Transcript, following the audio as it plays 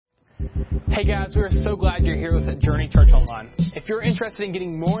Hey guys, we are so glad you're here with Journey Church Online. If you're interested in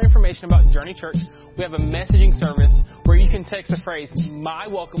getting more information about Journey Church, we have a messaging service where you can text the phrase, "My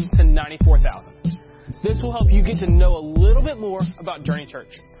Welcome" to 94,000. This will help you get to know a little bit more about Journey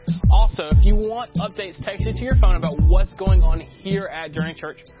Church. Also, if you want updates texted to your phone about what's going on here at Journey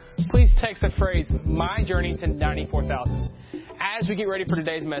Church, please text the phrase, "My Journey" to 94,000. As we get ready for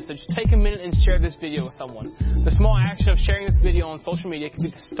today's message, take a minute and share this video with someone. The small action of sharing this video on social media can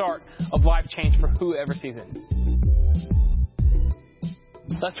be the start of life change for whoever sees it.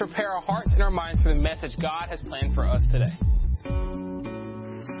 Let's prepare our hearts and our minds for the message God has planned for us today.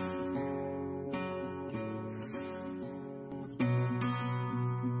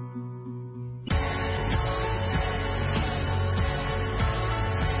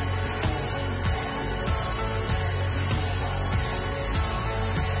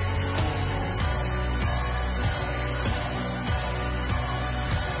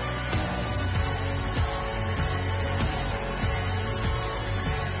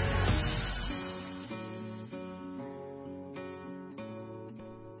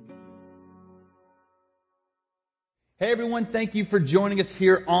 Hey everyone, thank you for joining us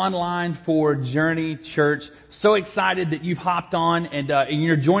here online for Journey Church. So excited that you've hopped on and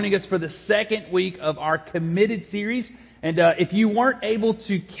you're joining us for the second week of our Committed series. And if you weren't able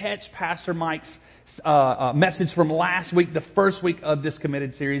to catch Pastor Mike's message from last week, the first week of this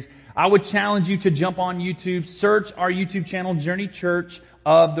Committed series, I would challenge you to jump on YouTube, search our YouTube channel, Journey Church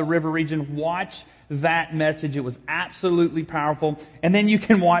of the River Region. Watch that message. It was absolutely powerful. And then you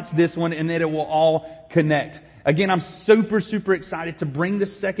can watch this one and then it will all connect. Again, I'm super excited to bring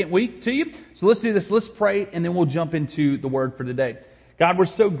this second week to you. So let's do this. Let's pray, and then we'll jump into the Word for today. God, we're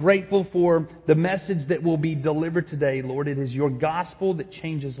so grateful for the message that will be delivered today. Lord, it is your gospel that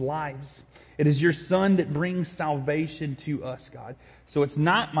changes lives. It is your Son that brings salvation to us, God. So it's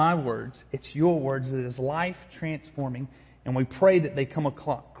not my words. It's your words that is life-transforming. And we pray that they come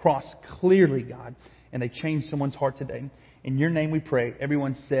across clearly, God, and they change someone's heart today. In your name we pray.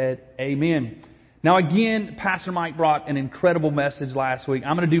 Everyone said, amen. Now again, Pastor Mike brought an incredible message last week.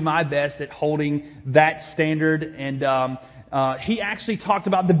 I'm going to do my best at holding that standard. And he actually talked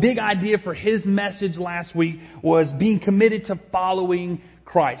about the big idea for his message last week was being committed to following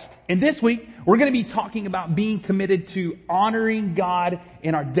Christ. And this week, we're going to be talking about being committed to honoring God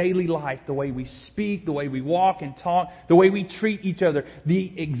in our daily life. The way we speak, the way we walk and talk, the way we treat each other,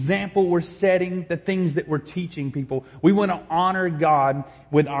 the example we're setting, the things that we're teaching people. We want to honor God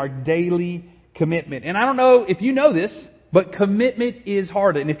with our daily commitment. And I don't know if you know this, but commitment is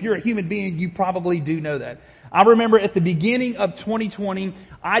hard. And if you're a human being, you probably do know that. I remember at the beginning of 2020,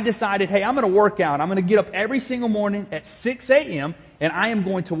 I decided, hey, I'm going to work out. I'm going to get up every single morning at 6 a.m. and I am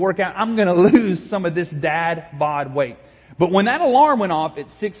going to work out. I'm going to lose some of this dad bod weight. But when that alarm went off at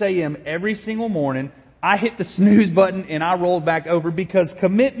 6 a.m. every single morning, I hit the snooze button and I rolled back over because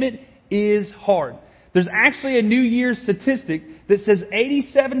commitment is hard. There's actually a New Year's statistic that says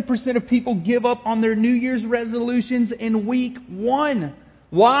 87% of people give up on their New Year's resolutions in week 1.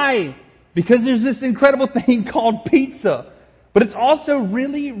 Why? Because there's this incredible thing called pizza. But it's also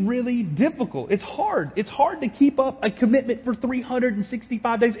really difficult. It's hard. It's hard to keep up a commitment for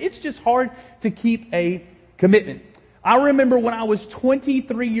 365 days. It's just hard to keep a commitment. I remember when I was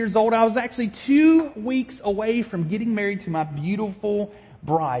 23 years old, I was actually 2 weeks away from getting married to my beautiful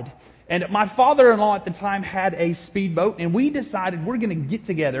bride. And my father-in-law at the time had a speedboat, and we decided we're going to get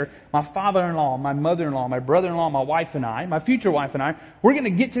together, my father-in-law, my mother-in-law, my brother-in-law, my wife and I, my future wife and I, we're going to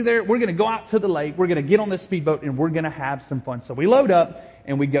get to there, we're going to go out to the lake, we're going to get on this speedboat, and we're going to have some fun. So we load up,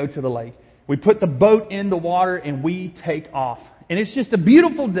 and we go to the lake. We put the boat in the water, and we take off. And it's just a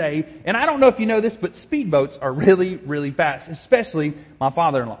beautiful day, and I don't know if you know this, but speedboats are really fast, especially my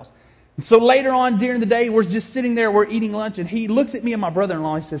father-in-law's. So later on during the day, we're just sitting there, we're eating lunch, and he looks at me and my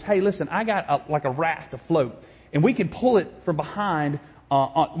brother-in-law and he says, hey, listen, I got a raft afloat, and we can pull it from behind,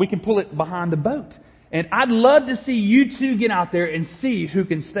 behind the boat. And I'd love to see you two get out there and see who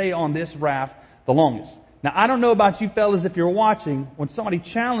can stay on this raft the longest. Now, I don't know about you fellas if you're watching, when somebody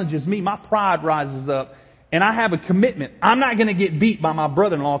challenges me, my pride rises up, and I have a commitment. I'm not going to get beat by my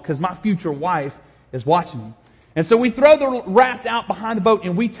brother-in-law because my future wife is watching me. And so we throw the raft out behind the boat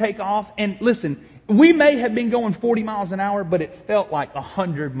and we take off. And listen, we may have been going 40 miles an hour, but it felt like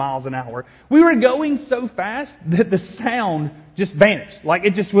 100 miles an hour. We were going so fast that the sound just vanished. Like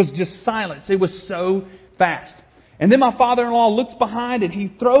it just was just silence. It was so fast. And then my father-in-law looks behind and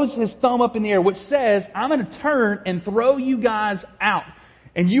he throws his thumb up in the air, which says, I'm going to turn and throw you guys out.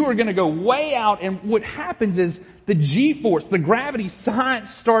 And you are going to go way out. And what happens is the G-force, the gravity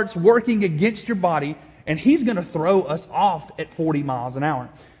science starts working against your body. And he's going to throw us off at 40 miles an hour.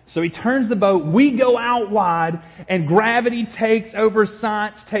 So he turns the boat, we go out wide, and gravity takes over,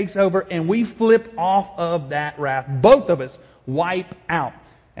 science takes over, and we flip off of that raft. Both of us wipe out.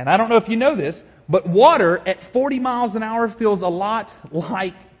 And I don't know if you know this, but water at 40 miles an hour feels a lot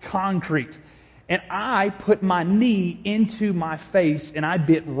like concrete. And I put my knee into my face, and I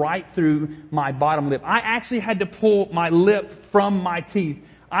bit right through my bottom lip. I actually had to pull my lip from my teeth.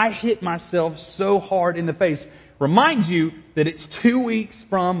 I hit myself so hard in the face. Remind you that it's 2 weeks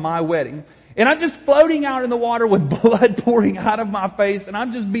from my wedding. And I'm just floating out in the water with blood pouring out of my face. And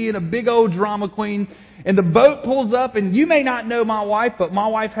I'm just being a big old drama queen. And the boat pulls up. And you may not know my wife, but my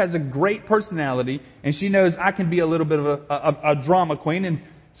wife has a great personality. And she knows I can be a little bit of a drama queen. And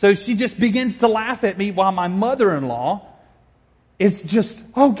so she just begins to laugh at me while my mother-in-law is just,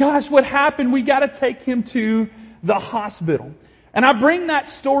 oh gosh, what happened? We got to take him to the hospital. And I bring that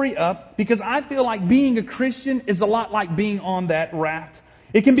story up because I feel like being a Christian is a lot like being on that raft.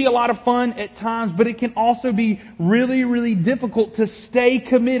 It can be a lot of fun at times, but it can also be really, really difficult to stay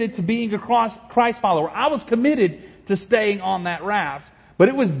committed to being a Christ follower. I was committed to staying on that raft, but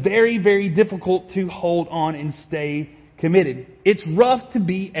it was very, very difficult to hold on and stay committed. It's rough to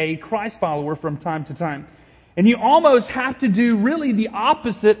be a Christ follower from time to time. And you almost have to do really the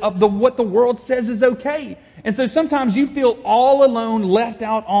opposite of what the world says is okay. And so sometimes you feel all alone, left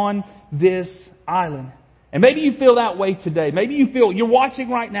out on this island. And maybe you feel that way today. Maybe you feel, you're watching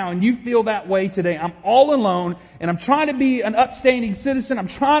right now and you feel that way today. I'm all alone and I'm trying to be an upstanding citizen. I'm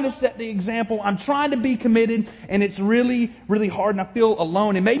trying to set the example. I'm trying to be committed and it's really, really hard and I feel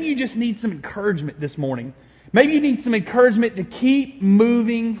alone. And maybe you just need some encouragement this morning. Maybe you need some encouragement to keep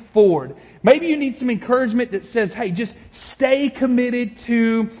moving forward. Maybe you need some encouragement that says, hey, just stay committed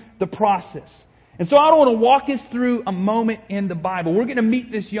to the process. And so I want to walk us through a moment in the Bible. We're going to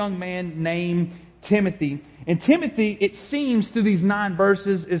meet this young man named Timothy. And Timothy, it seems through these 9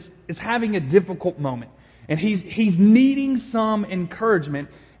 verses, is having a difficult moment. And he's needing some encouragement.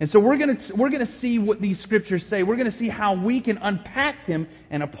 And so we're going to see what these scriptures say. We're going to see how we can unpack them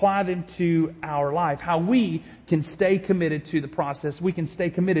and apply them to our life. How we can stay committed to the process. We can stay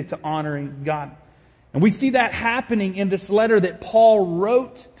committed to honoring God. And we see that happening in this letter that Paul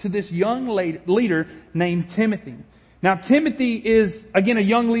wrote to this young leader named Timothy. Now, Timothy is, again, a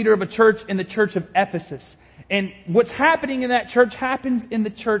young leader of a church in the church of Ephesus. And what's happening in that church happens in the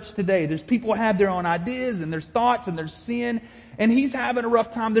church today. There's people who have their own ideas and there's thoughts and there's sin. And he's having a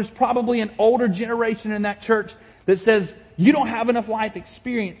rough time. There's probably an older generation in that church that says, you don't have enough life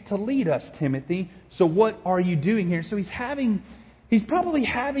experience to lead us, Timothy. So what are you doing here? So he's probably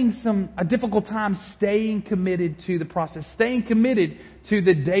having a difficult time staying committed to the process, staying committed to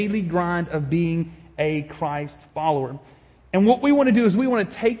the daily grind of being a Christ follower. And what we want to do is we want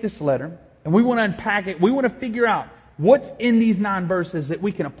to take this letter and we want to unpack it. We want to figure out what's in these 9 verses that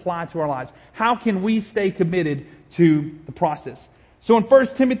we can apply to our lives. How can we stay committed to the process? So in 1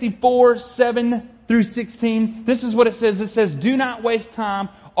 Timothy 4, 7 through 16, this is what it says. It says, do not waste time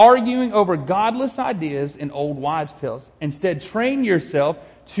arguing over godless ideas and old wives' tales. Instead, train yourself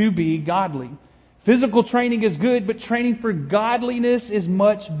to be godly. Physical training is good, but training for godliness is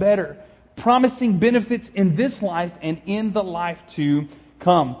much better, promising benefits in this life and in the life to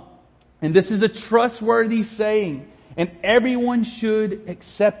come. And this is a trustworthy saying, and everyone should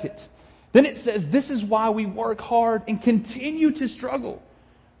accept it. Then it says, this is why we work hard and continue to struggle.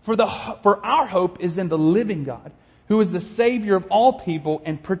 For our hope is in the living God, who is the Savior of all people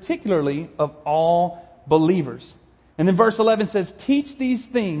and particularly of all believers. And then verse 11 says, teach these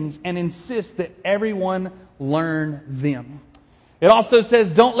things and insist that everyone learn them. It also says,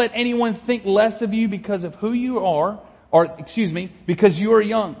 don't let anyone think less of you because of who you are, because you are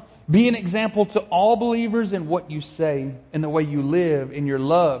young. Be an example to all believers in what you say, in the way you live, in your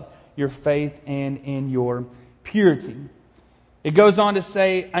love, your faith, and in your purity. It goes on to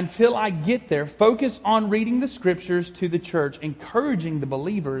say, until I get there, focus on reading the Scriptures to the church, encouraging the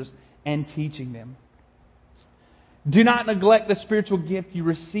believers and teaching them. Do not neglect the spiritual gift you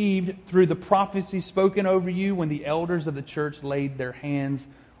received through the prophecy spoken over you when the elders of the church laid their hands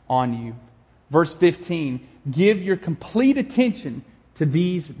on you. Verse 15, give your complete attention to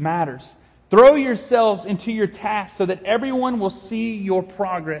these matters. Throw yourselves into your task so that everyone will see your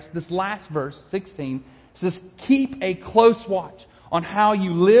progress. This last verse, 16, says, keep a close watch on how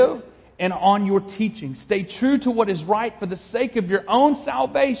you live and on your teaching. Stay true to what is right for the sake of your own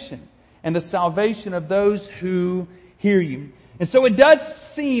salvation and the salvation of those who hear you. And so it does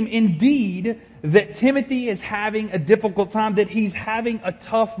seem indeed that Timothy is having a difficult time, that he's having a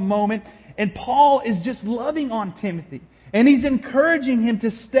tough moment. And Paul is just loving on Timothy. And he's encouraging him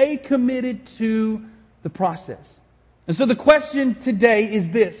to stay committed to the process. And so the question today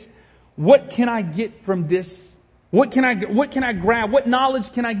is this: what can I get from this? What can I grab? What knowledge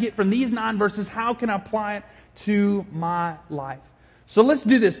can I get from these 9 verses? How can I apply it to my life? So let's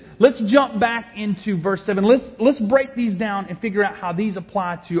do this. Let's jump back into verse 7. Let's break these down and figure out how these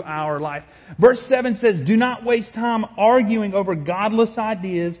apply to our life. Verse 7 says, "Do not waste time arguing over godless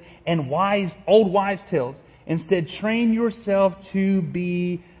ideas and old wives' tales. Instead, train yourself to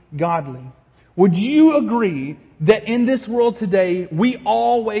be godly." Would you agree that in this world today, we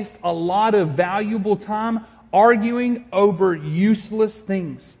all waste a lot of valuable time arguing over useless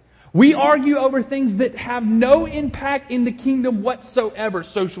things? We argue over things that have no impact in the kingdom whatsoever.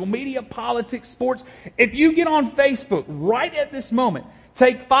 Social media, politics, sports. If you get on Facebook right at this moment,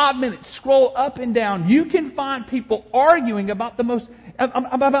 take 5 minutes, scroll up and down, you can find people arguing about the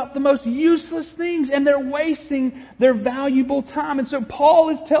most useless things, and they're wasting their valuable time. And so Paul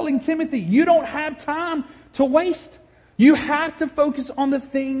is telling Timothy, you don't have time to waste. You have to focus on the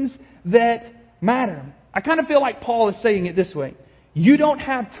things that matter. I kind of feel like Paul is saying it this way: you don't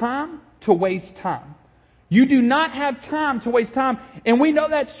have time to waste time. You do not have time to waste time. And we know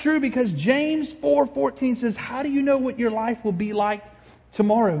that's true because James 4:14 says, "How do you know what your life will be like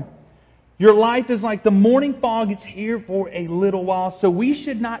tomorrow? Your life is like the morning fog. It's here for a little while." So we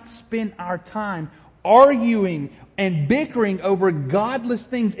should not spend our time arguing and bickering over godless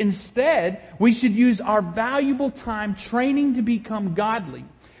things. Instead, we should use our valuable time training to become godly.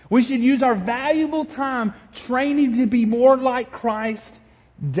 We should use our valuable time training to be more like Christ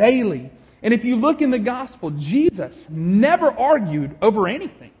daily. And if you look in the gospel, Jesus never argued over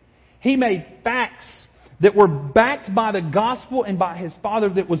anything. He made facts that were backed by the gospel and by His Father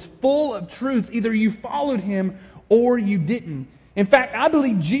that was full of truths. Either you followed Him or you didn't. In fact, I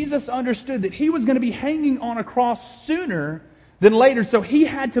believe Jesus understood that He was going to be hanging on a cross sooner than later. So He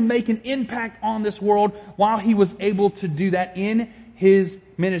had to make an impact on this world while He was able to do that in His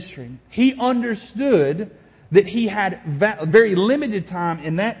ministry. He understood that He had very limited time,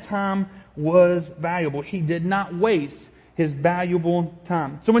 and that time was valuable. He did not waste His valuable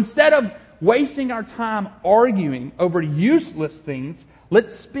time. So instead of wasting our time arguing over useless things,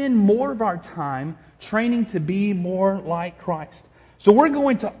 let's spend more of our time training to be more like Christ. So we're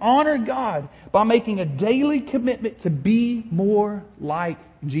going to honor God by making a daily commitment to be more like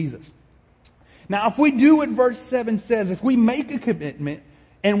Jesus. Now, if we do what verse 7 says, if we make a commitment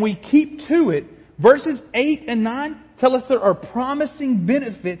and we keep to it, verses 8 and 9 tell us there are promising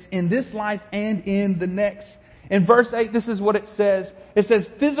benefits in this life and in the next. In verse 8, this is what it says. It says,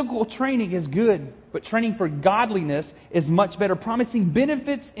 "Physical training is good, but training for godliness is much better, promising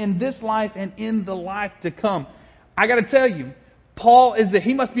benefits in this life and in the life to come." I got to tell you, Paul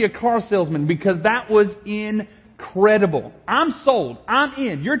he must be a car salesman, because that was incredible. I'm sold. I'm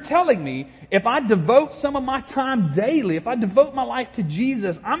in. You're telling me if I devote some of my time daily, if I devote my life to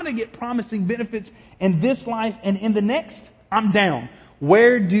Jesus, I'm going to get promising benefits in this life and in the next? I'm down.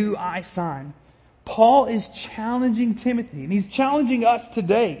 Where do I sign? Paul is challenging Timothy, and he's challenging us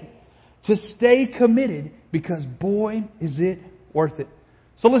today to stay committed, because boy, is it worth it.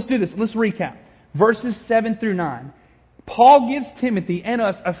 So let's do this. Let's recap. Verses 7 through 9. Paul gives Timothy and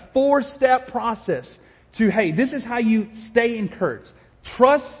us a 4-step process to, hey, this is how you stay encouraged.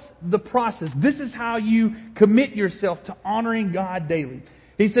 Trust the process. This is how you commit yourself to honoring God daily.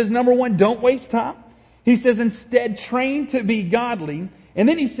 He says, number 1, don't waste time. He says, instead, train to be godly. And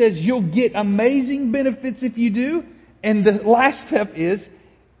then he says, you'll get amazing benefits if you do. And the last step is,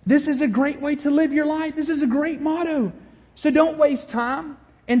 this is a great way to live your life. This is a great motto. So don't waste time.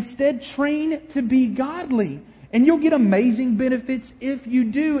 Instead, train to be godly. And you'll get amazing benefits if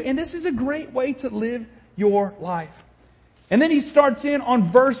you do. And this is a great way to live your life. And then he starts in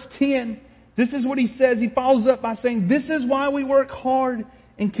on verse 10. This is what he says. He follows up by saying, "This is why we work hard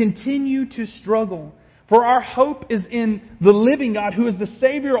and continue to struggle. For our hope is in the living God, who is the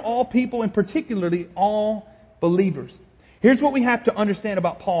Savior of all people, and particularly all believers." Here's what we have to understand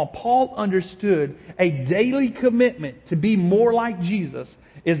about Paul. Paul understood a daily commitment to be more like Jesus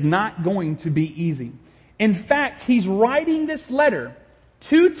is not going to be easy. In fact, he's writing this letter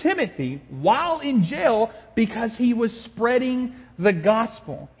to Timothy while in jail because he was spreading the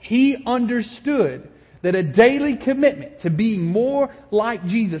gospel. He understood that a daily commitment to being more like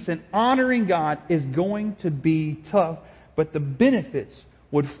Jesus and honoring God is going to be tough, but the benefits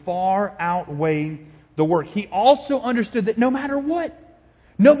would far outweigh the work. He also understood that no matter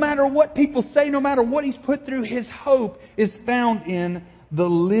what people say, no matter what he's put through, his hope is found in the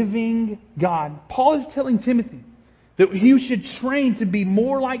living God. Paul is telling Timothy that you should train to be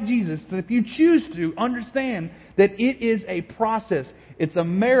more like Jesus. That if you choose to, understand that it is a process. It's a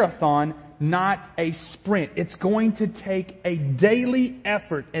marathon, not a sprint. It's going to take a daily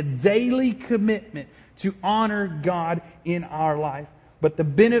effort, a daily commitment to honor God in our life. But the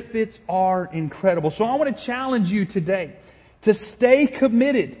benefits are incredible. So I want to challenge you today to stay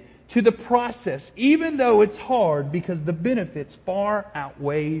committed to the process, even though it's hard, because the benefits far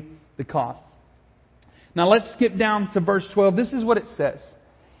outweigh the costs. Now let's skip down to verse 12. This is what it says.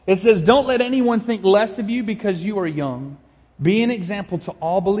 It says, "Don't let anyone think less of you because you are young. Be an example to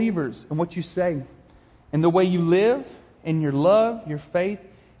all believers in what you say, in the way you live, in your love, your faith,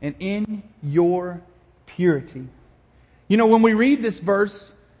 and in your purity." You know, when we read this verse,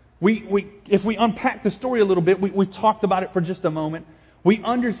 if we unpack the story a little bit, we talked about it for just a moment, we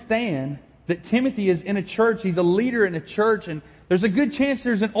understand that Timothy is in a church, he's a leader in a church, and there's a good chance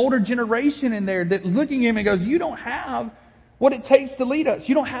there's an older generation in there that looking at him and goes, "You don't have what it takes to lead us.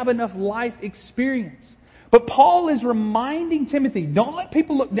 You don't have enough life experience." But Paul is reminding Timothy, don't let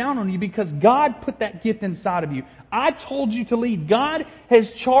people look down on you because God put that gift inside of you. I told you to lead. God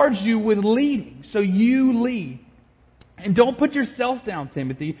has charged you with leading, so you lead. And don't put yourself down,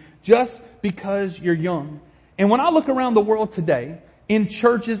 Timothy, just because you're young. And when I look around the world today, in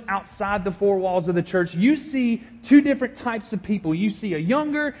churches outside the four walls of the church, you see two different types of people. You see a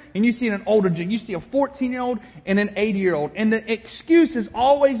younger and you see an older. You see a 14-year-old and an 80-year-old. And the excuse is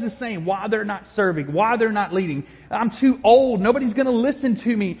always the same. Why they're not serving. Why they're not leading. I'm too old. Nobody's going to listen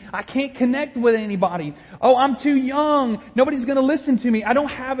to me. I can't connect with anybody. Oh, I'm too young. Nobody's going to listen to me. I don't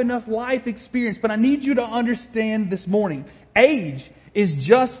have enough life experience. But I need you to understand this morning. Age is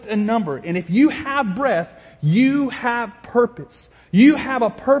just a number. And if you have breath, you have purpose. You have a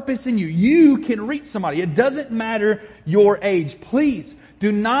purpose in you. You can reach somebody. It doesn't matter your age. Please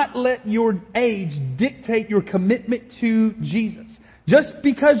do not let your age dictate your commitment to Jesus. Just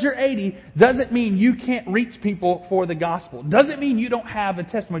because you're 80 doesn't mean you can't reach people for the gospel. Doesn't mean you don't have a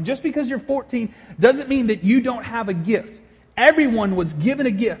testimony. Just because you're 14 doesn't mean that you don't have a gift. Everyone was given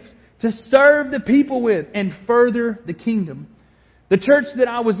a gift to serve the people with and further the kingdom. The church that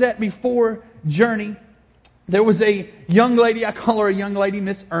I was at before Journey, there was a young lady, I call her a young lady,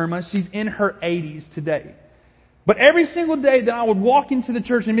 Miss Irma. She's in her 80s today. But every single day that I would walk into the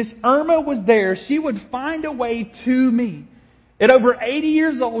church and Miss Irma was there, she would find a way to me. At over 80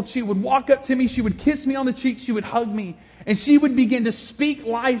 years old, she would walk up to me, she would kiss me on the cheek, she would hug me, and she would begin to speak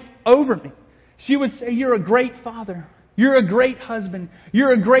life over me. She would say, "You're a great father. You're a great husband.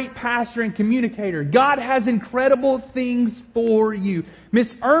 You're a great pastor and communicator. God has incredible things for you." Miss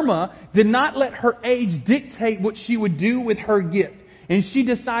Irma did not let her age dictate what she would do with her gift. And she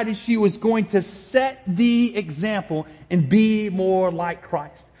decided she was going to set the example and be more like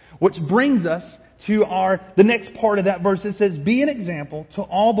Christ. Which brings us to the next part of that verse. It says, "Be an example to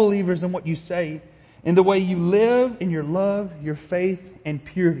all believers in what you say, in the way you live, in your love, your faith, and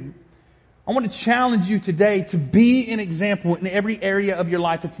purity." I want to challenge you today to be an example in every area of your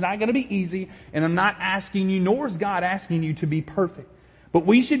life. It's not going to be easy, and I'm not asking you, nor is God asking you to be perfect. But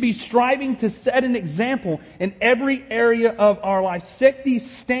we should be striving to set an example in every area of our life. Set the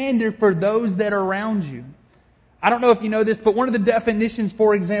standard for those that are around you. I don't know if you know this, but one of the definitions,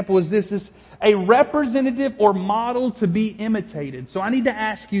 for example, is this: is a representative or model to be imitated. So I need to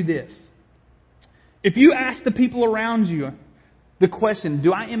ask you this. If you ask the people around you the question,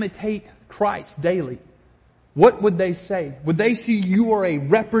 do I imitate Christ daily? What would they say? Would they see you are a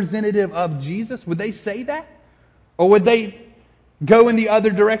representative of Jesus? Would they say that? Or would they go in the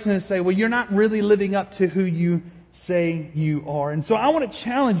other direction and say, well, you're not really living up to who you say you are? And so I want to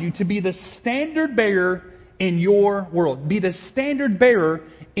challenge you to be the standard bearer in your world. Be the standard bearer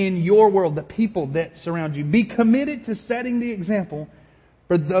in your world, the people that surround you. Be committed to setting the example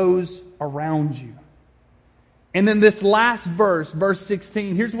for those around you. And then this last verse, verse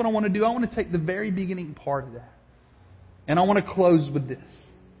 16, here's what I want to do. I want to take the very beginning part of that. And I want to close with this.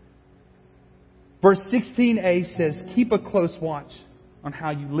 Verse 16a says, "Keep a close watch on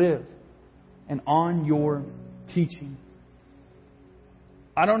how you live and on your teaching."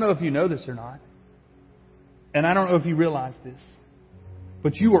 I don't know if you know this or not. And I don't know if you realize this.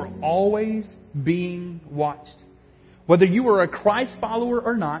 But you are always being watched. Whether you are a Christ follower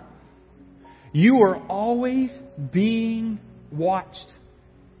or not, you are always being watched.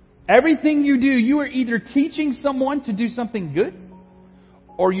 Everything you do, you are either teaching someone to do something good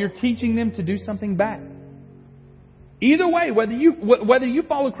or you're teaching them to do something bad. Either way, whether you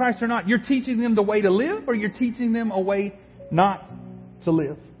follow Christ or not, you're teaching them the way to live or you're teaching them a way not to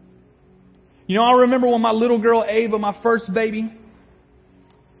live. You know, I remember when my little girl Ava, my first baby,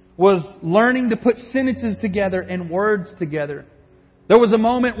 was learning to put sentences together and words together. There was a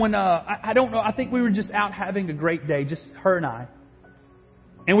moment when, I don't know, I think we were just out having a great day, just her and I.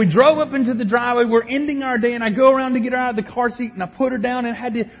 And we drove up into the driveway. We're ending our day, and I go around to get her out of the car seat, and I put her down and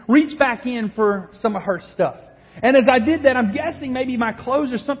had to reach back in for some of her stuff. And as I did that, I'm guessing maybe my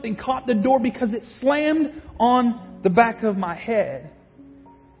clothes or something caught the door because it slammed on the back of my head.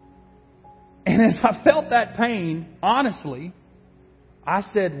 And as I felt that pain, honestly, I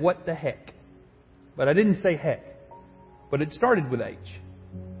said, "What the heck?" But I didn't say heck. But it started with H.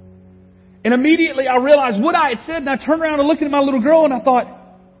 And immediately I realized what I had said, and I turned around and looked at my little girl, and I thought,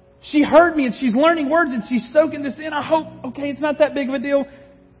 she heard me, and she's learning words, and she's soaking this in. I hope, okay, it's not that big of a deal.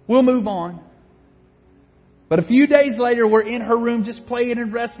 We'll move on. But a few days later, we're in her room just playing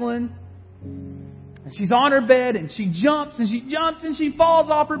and wrestling. And she's on her bed, and she jumps, and she falls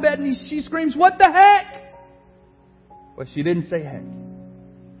off her bed, and she screams, "What the heck?" But she didn't say heck.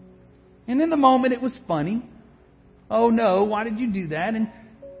 And in the moment, it was funny. "Oh no, why did you do that?" And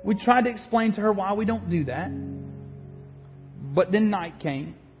we tried to explain to her why we don't do that. But then night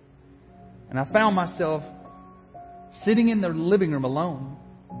came, and I found myself sitting in the living room alone.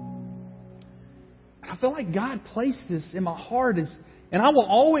 I feel like God placed this in my heart, and I will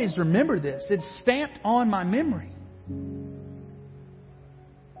always remember this. It's stamped on my memory.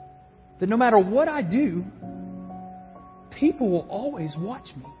 That no matter what I do, people will always watch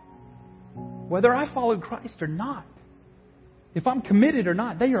me. Whether I follow Christ or not. If I'm committed or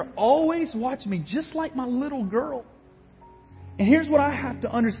not, they are always watching me, just like my little girl. And here's what I have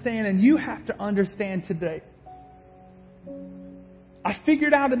to understand, and you have to understand today. I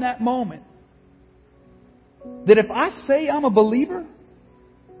figured out in that moment that if I say I'm a believer,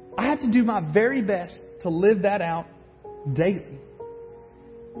 I have to do my very best to live that out daily.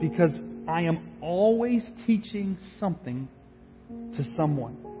 Because I am always teaching something to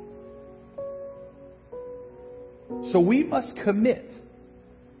someone. So we must commit.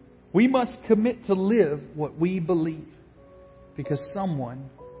 We must commit to live what we believe. Because someone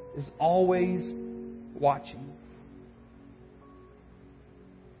is always watching.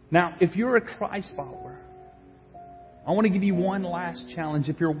 Now, if you're a Christ follower, I want to give you one last challenge.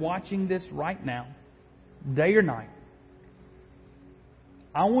 If you're watching this right now, day or night,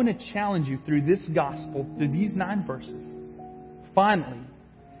 I want to challenge you through this gospel, through these 9 verses. Finally,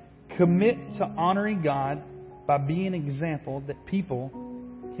 commit to honoring God by being an example that people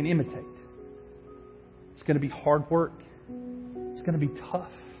can imitate. It's going to be hard work. It's going to be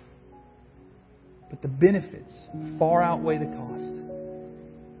tough. But the benefits far outweigh the cost.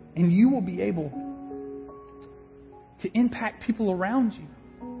 And you will be able to impact people around you.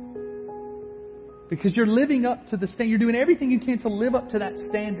 Because you're living up to the standard. You're doing everything you can to live up to that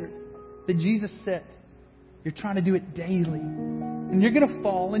standard that Jesus set. You're trying to do it daily. And you're going to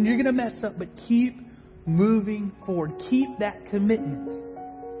fall and you're going to mess up. But keep moving forward. Keep that commitment.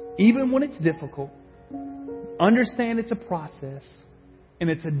 Even when it's difficult. Understand it's a process. And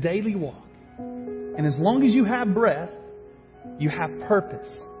it's a daily walk. And as long as you have breath, you have purpose.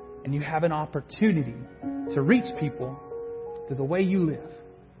 And you have an opportunity to reach people through the way you live.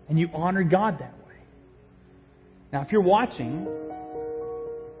 And you honor God that way. Now, if you're watching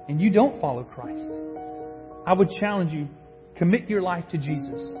and you don't follow Christ, I would challenge you, commit your life to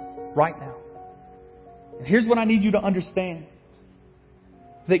Jesus right now. And here's what I need you to understand.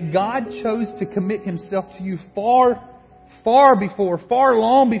 That God chose to commit Himself to you far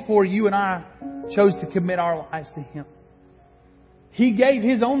long before you and I chose to commit our lives to Him. He gave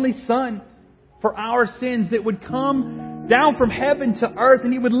His only Son for our sins that would come down from heaven to earth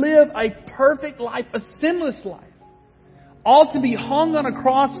and He would live a perfect life, a sinless life. All to be hung on a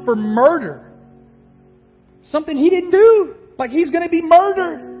cross for murder. Something He didn't do. Like He's going to be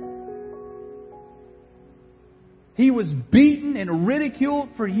murdered. He was beaten and ridiculed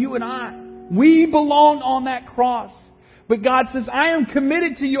for you and I. We belong on that cross. But God says, I am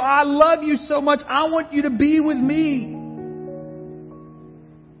committed to you. I love you so much. I want you to be with me.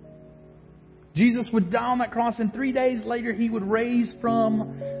 Jesus would die on that cross, and 3 days later He would raise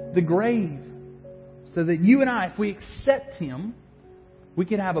from the grave. So that you and I, if we accept Him, we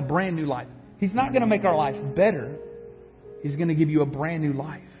can have a brand new life. He's not going to make our life better. He's going to give you a brand new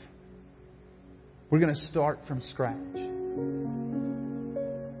life. We're going to start from scratch.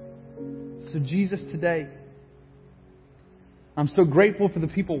 So Jesus, today, I'm so grateful for the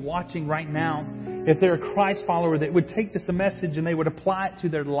people watching right now. If they're a Christ follower, that would take this message and they would apply it to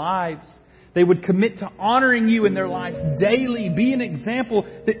their lives. They would commit to honoring you in their life daily. Be an example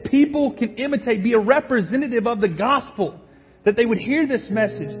that people can imitate. Be a representative of the gospel. That they would hear this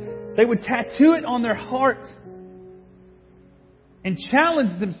message. They would tattoo it on their heart. And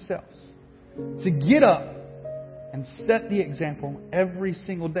challenge themselves to get up and set the example every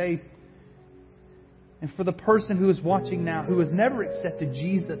single day. And for the person who is watching now who has never accepted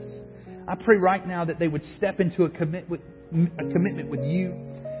Jesus, I pray right now that they would step into a commitment with you.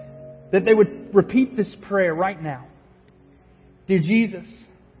 That they would repeat this prayer right now. Dear Jesus,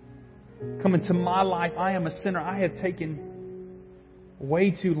 come into my life. I am a sinner. I have taken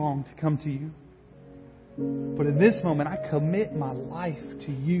way too long to come to you. But in this moment, I commit my life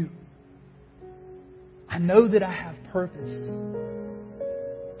to you. I know that I have purpose.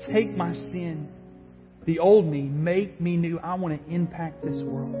 Take my sin, the old me, make me new. I want to impact this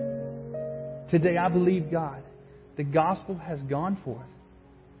world. Today, I believe, God, the gospel has gone forth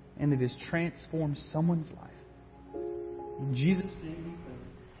and it has transformed someone's life. In Jesus' name we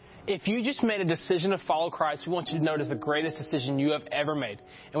pray. If you just made a decision to follow Christ, we want you to know it is the greatest decision you have ever made.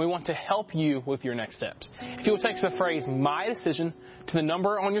 And we want to help you with your next steps. If you will text the phrase, my decision, to the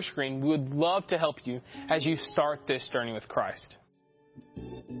number on your screen, we would love to help you as you start this journey with Christ.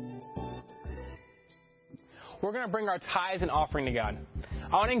 We're going to bring our tithes and offering to God.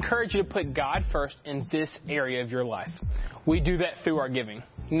 I want to encourage you to put God first in this area of your life. We do that through our giving.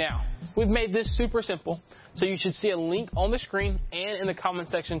 Now, we've made this super simple, so you should see a link on the screen and in the comment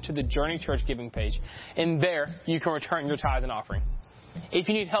section to the Journey Church giving page. And there, you can return your tithes and offering. If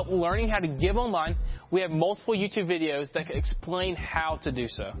you need help learning how to give online, we have multiple YouTube videos that can explain how to do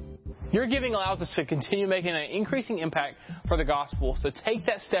so. Your giving allows us to continue making an increasing impact for the gospel, so take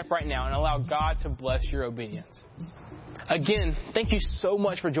that step right now and allow God to bless your obedience. Again, thank you so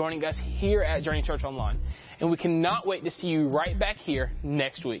much for joining us here at Journey Church Online, and we cannot wait to see you right back here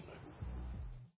next week.